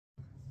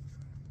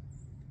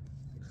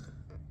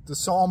the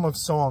psalm of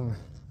song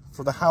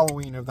for the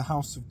hallowing of the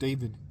house of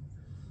David.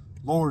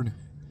 Lord,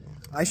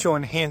 I shall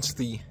enhance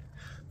thee,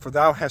 for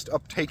thou hast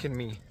uptaken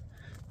me,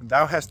 and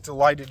thou hast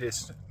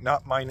delightedest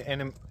not mine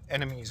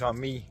enemies on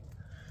me.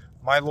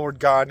 My Lord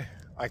God,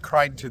 I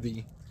cried to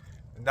thee,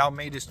 and thou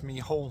madest me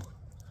whole.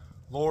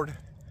 Lord,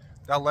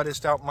 thou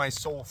lettest out my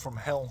soul from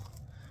hell.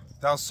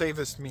 Thou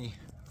savest me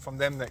from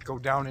them that go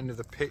down into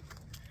the pit.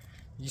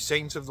 Ye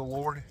saints of the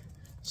Lord,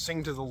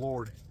 sing to the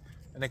Lord,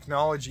 and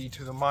acknowledge ye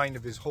to the mind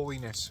of his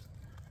holiness.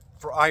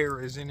 For ire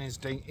is in his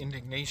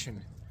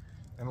indignation,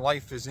 and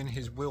life is in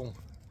his will.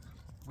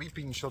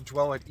 Weeping shall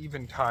dwell at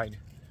eventide,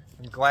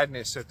 and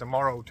gladness at the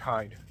morrow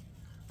tide.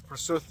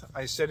 Forsooth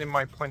I said in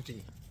my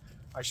plenty,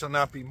 I shall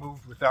not be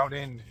moved without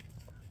end.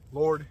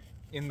 Lord,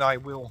 in thy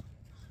will,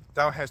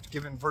 thou hast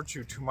given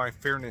virtue to my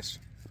fairness.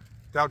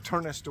 Thou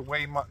turnest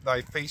away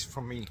thy face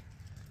from me,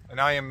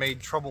 and I am made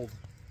troubled.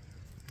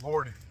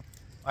 Lord,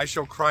 I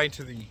shall cry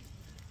to thee,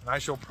 and I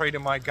shall pray to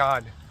my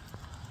God.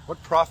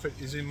 What profit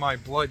is in my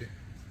blood,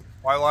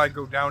 while I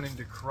go down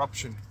into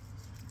corruption?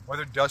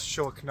 Whether dust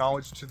shall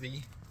acknowledge to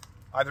thee,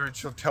 either it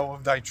shall tell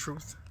of thy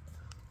truth.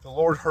 The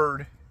Lord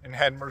heard, and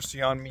had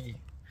mercy on me.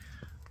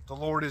 The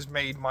Lord is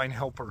made mine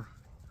helper.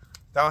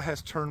 Thou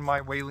hast turned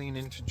my wailing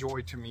into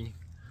joy to me.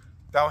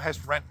 Thou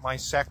hast rent my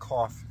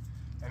sackcloth,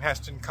 and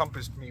hast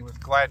encompassed me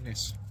with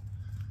gladness,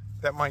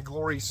 that my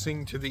glory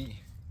sing to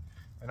thee,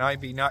 and I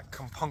be not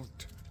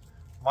compunct.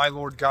 My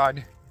Lord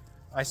God,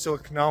 I shall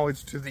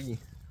acknowledge to thee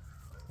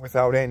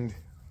without end.